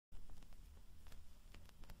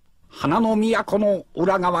花の都の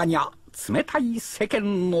裏側にゃ冷たい世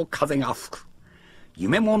間の風が吹く。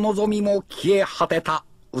夢も望みも消え果てた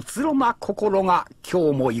うつろな心が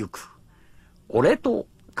今日も行く。俺と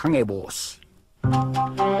影帽子。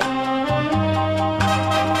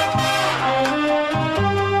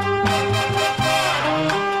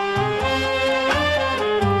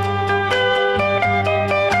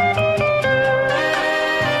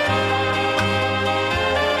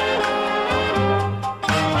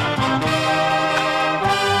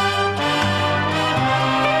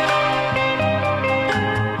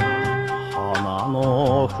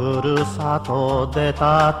ふるさと出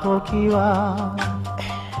た時は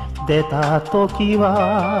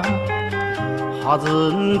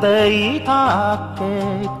弾んでいたっけ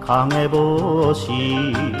影帽子。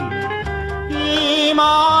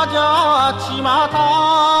今じゃ巷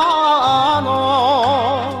の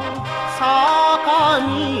坂道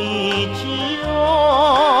を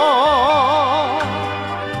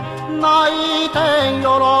泣いて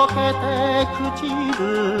よろけて口笛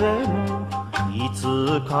もいつ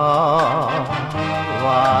か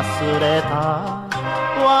忘れた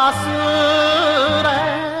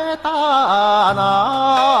な。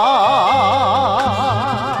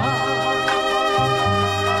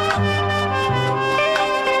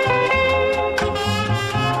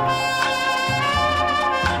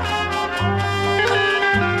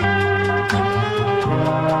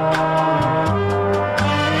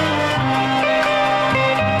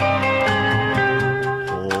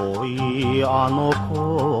あの子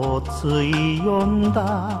をつい呼ん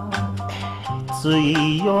だ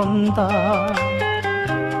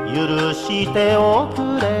許してお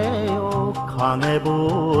くれよ影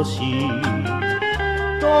帽子。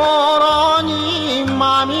泥に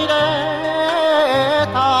まみれ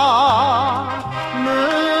た胸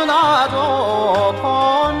底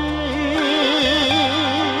に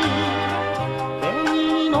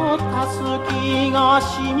紅のたすきが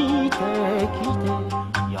染みてきて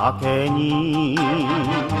やけに恋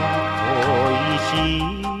し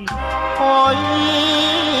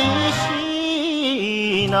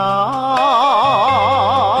いな。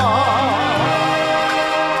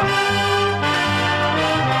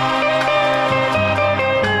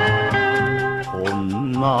こ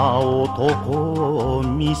んな男を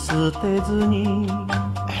見捨てずに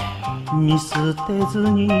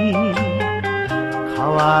可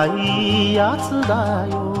愛いやつだ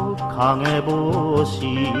よ影帽子。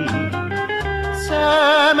せ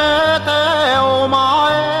めてお前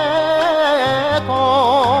と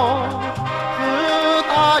二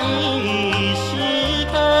人し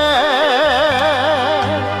て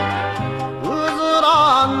うずら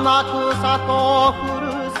なく里ふる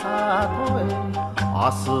さとへ明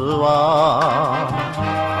日は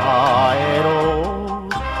帰ろう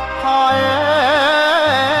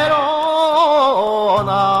な。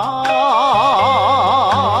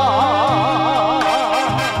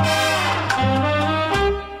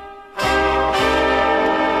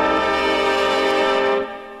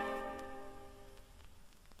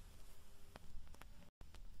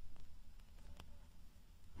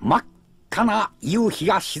真っ赤な夕日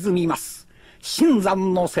が沈みます。新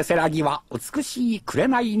山のせせらぎは美しい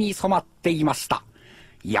紅に染まっていました。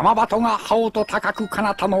山鳩が羽音高く彼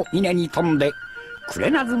方の稲に飛んで暮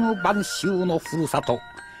れなずむ晩秋のふるさと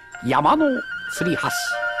山の吊り橋。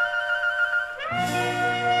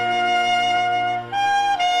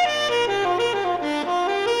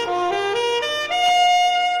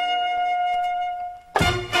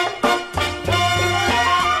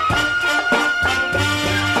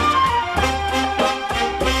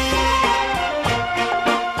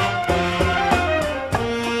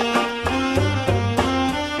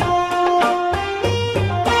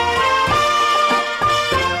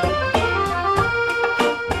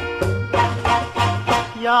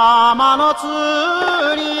山の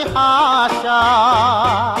吊り橋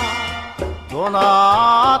どな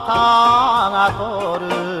たが通る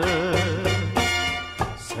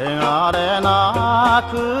せがれな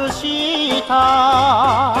くし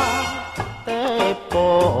た鉄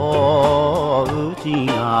砲撃ち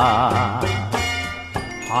が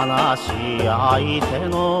話し相手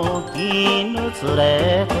の犬連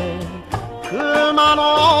れて熊の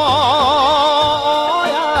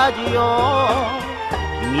親父を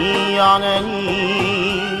土産に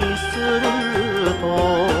すると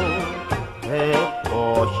鉄砲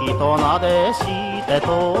人なでして通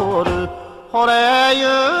るほれゆ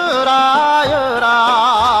らゆら。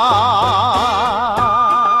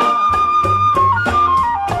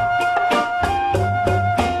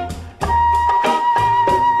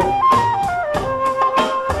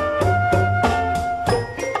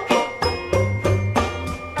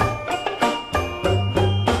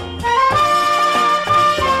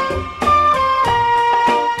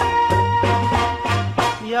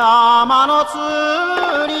山のつ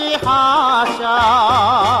り覇者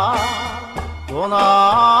どな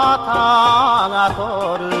たが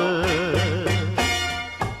取る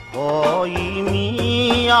遠い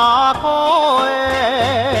都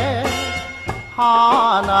へ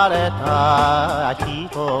離れた人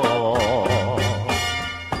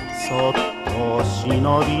そっと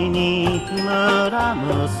忍びに村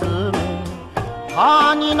娘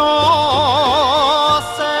谷の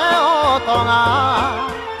瀬音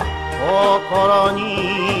が心に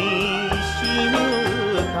しむ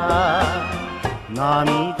か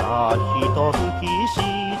涙ひと吹きし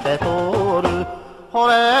て通るほ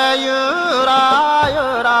れゆらゆ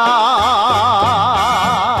ら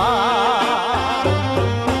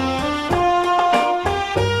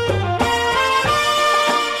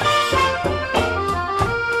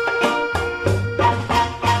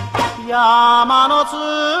山のつ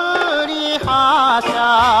り覇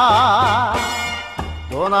者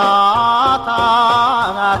どなた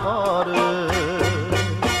が取る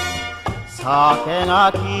酒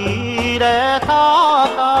が切れた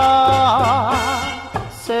か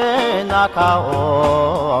背中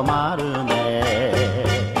を丸め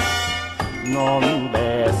のん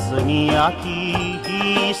べすぎやき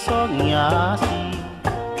急ぎ足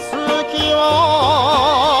月を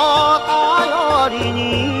頼りに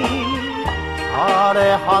枯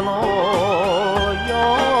れ葉のよ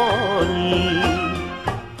うに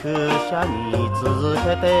くしゃみ続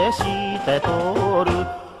けてして通る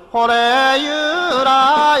ほれゆ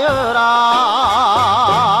らゆら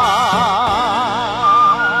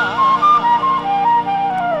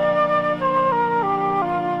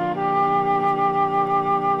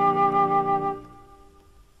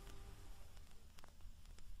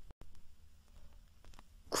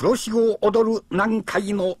黒潮を踊る南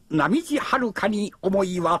海の波地はるかに思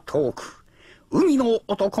いは遠く海の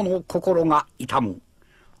男の心が痛む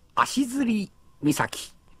足摺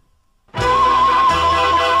岬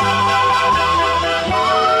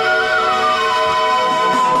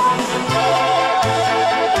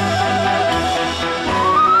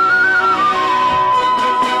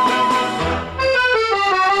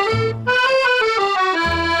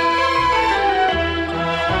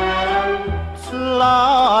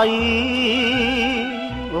辛い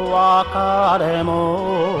別れ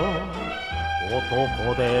も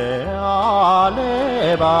男であ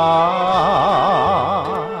れば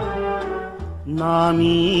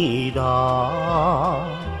涙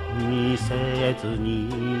見せずに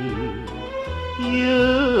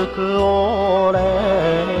行く俺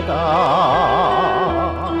が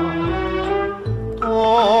土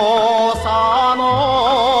佐の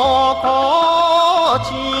土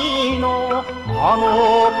地のあの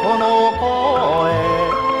子の声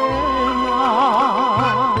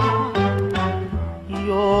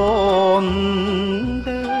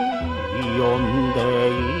呼んで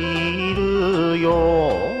いるよ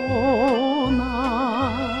うな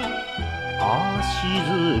足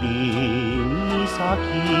摺岬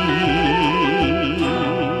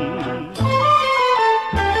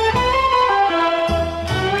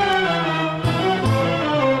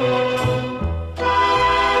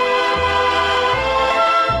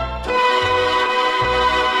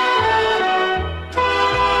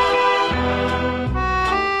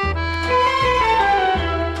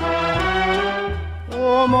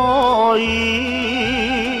思い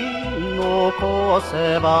残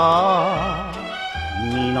せば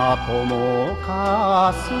港も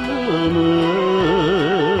かすむ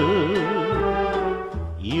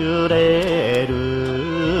揺れる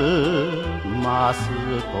マス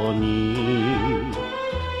トに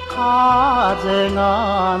風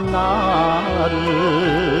が鳴る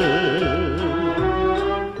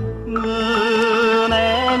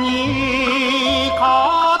胸に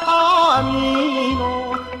形見の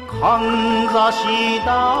かんざし抱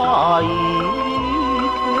いて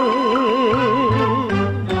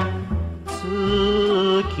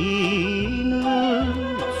尽き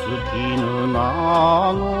ぬ名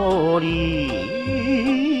残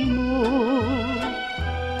の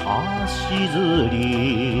足摺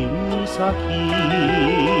岬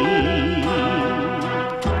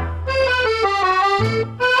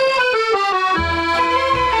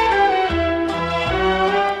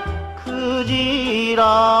クジラ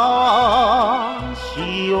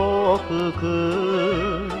潮吹く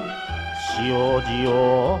潮路を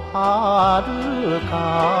はるか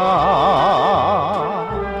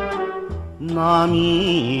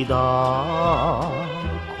涙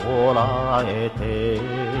こらえて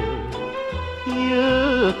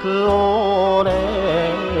ゆく俺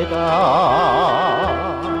が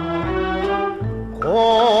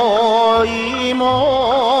恋も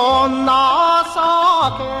情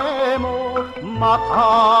け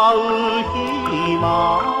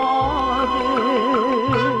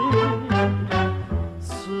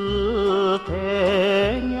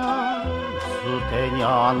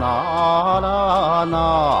はなら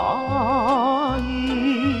ない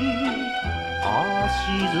足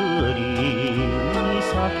摺り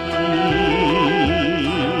岬。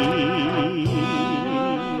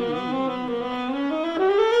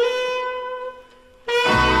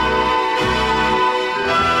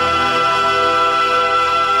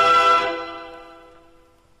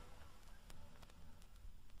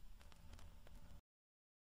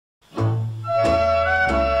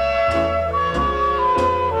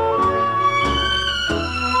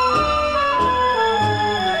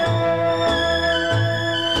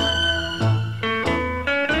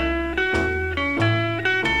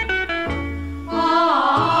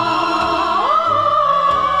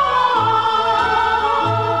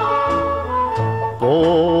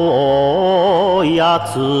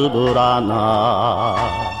つぶらな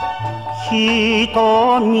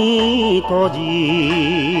瞳閉じ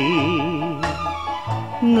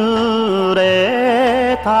濡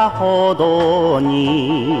れたほど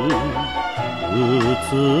にう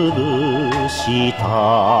つぶした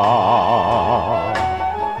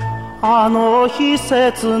あの日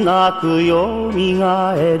切なくよみ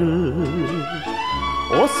がえる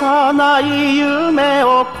幼い夢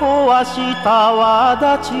を壊したわ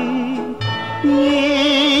だち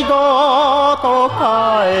二度と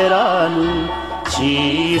帰らぬ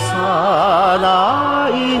小さな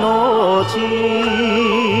命。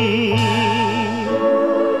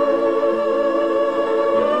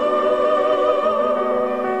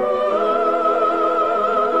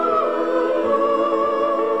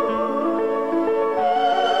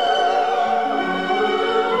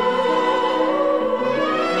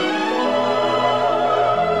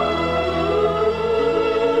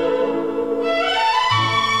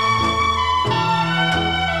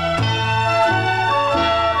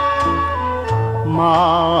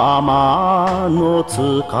ママの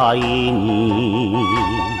使いに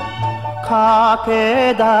駆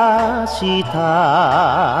け出した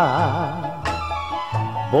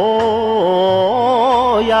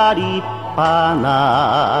坊や立派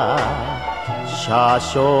な車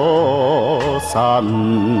掌さん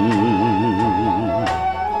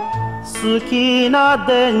好きな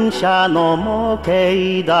電車の模型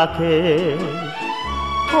だけ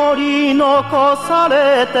取り残さ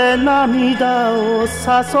れて涙を誘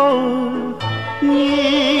う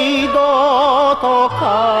二度と帰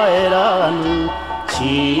らぬ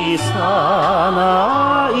小さ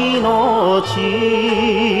な命。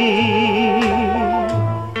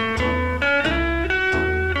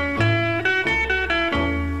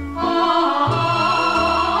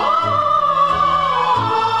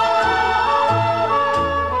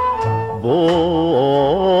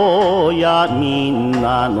坊やみん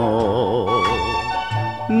なの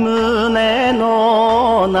胸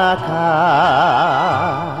の中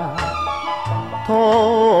遠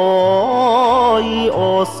い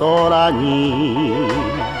お空に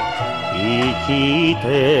生き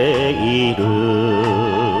ている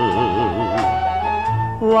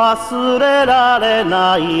忘れられ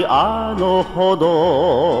ないあのほ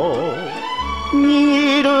ど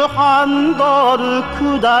握るハンドル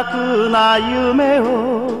砕くな夢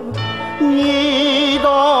を二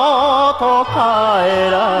度と帰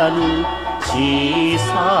らぬ小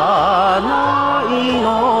さな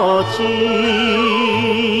命。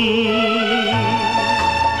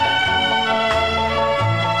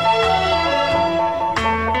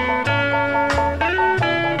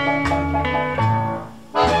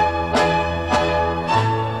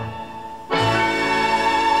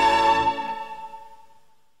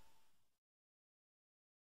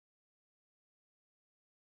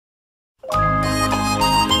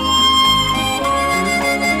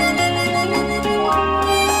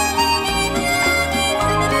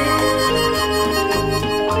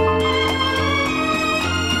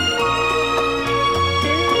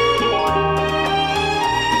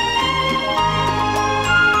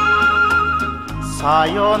さ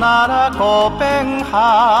よならコペン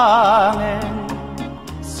ハーゲ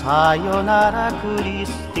ンさよならクリ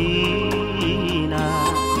スティーナ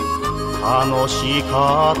楽し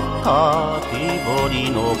かったティボ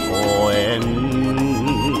リの公園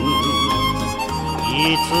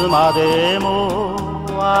いつまでも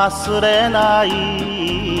忘れな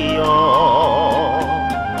いよ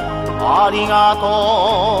ありがと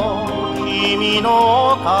う君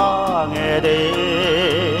のおかげで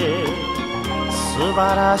素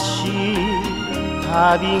晴らしい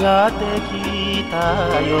旅ができ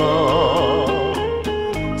たよ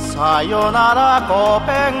さよならコ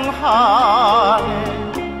ペンハー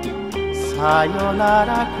ゲンさよな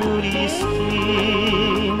らクリステ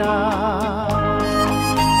ィーナ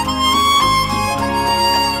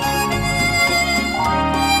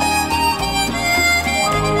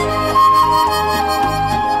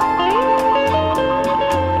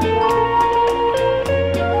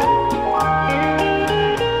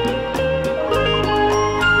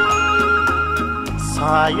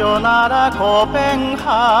さよならコペン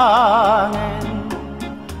ハーゲ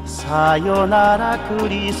ン、さよならク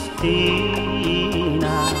リスティー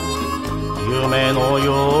ナ、夢の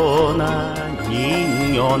ような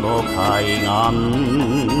人魚の海岸、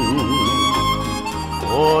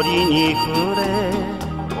折に触れ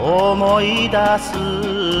思い出す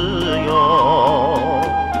よ、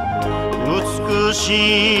美し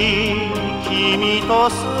い君と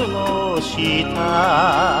過ごし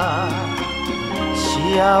た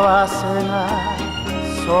幸せが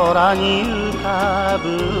空に浮かぶ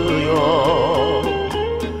よ、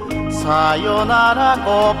さよなら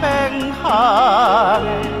コペンハー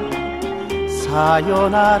ゲン、さよ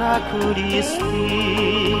ならクリステ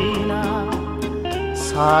ィーナ、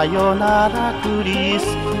さよならクリステ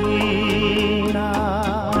ィー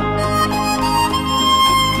ナ。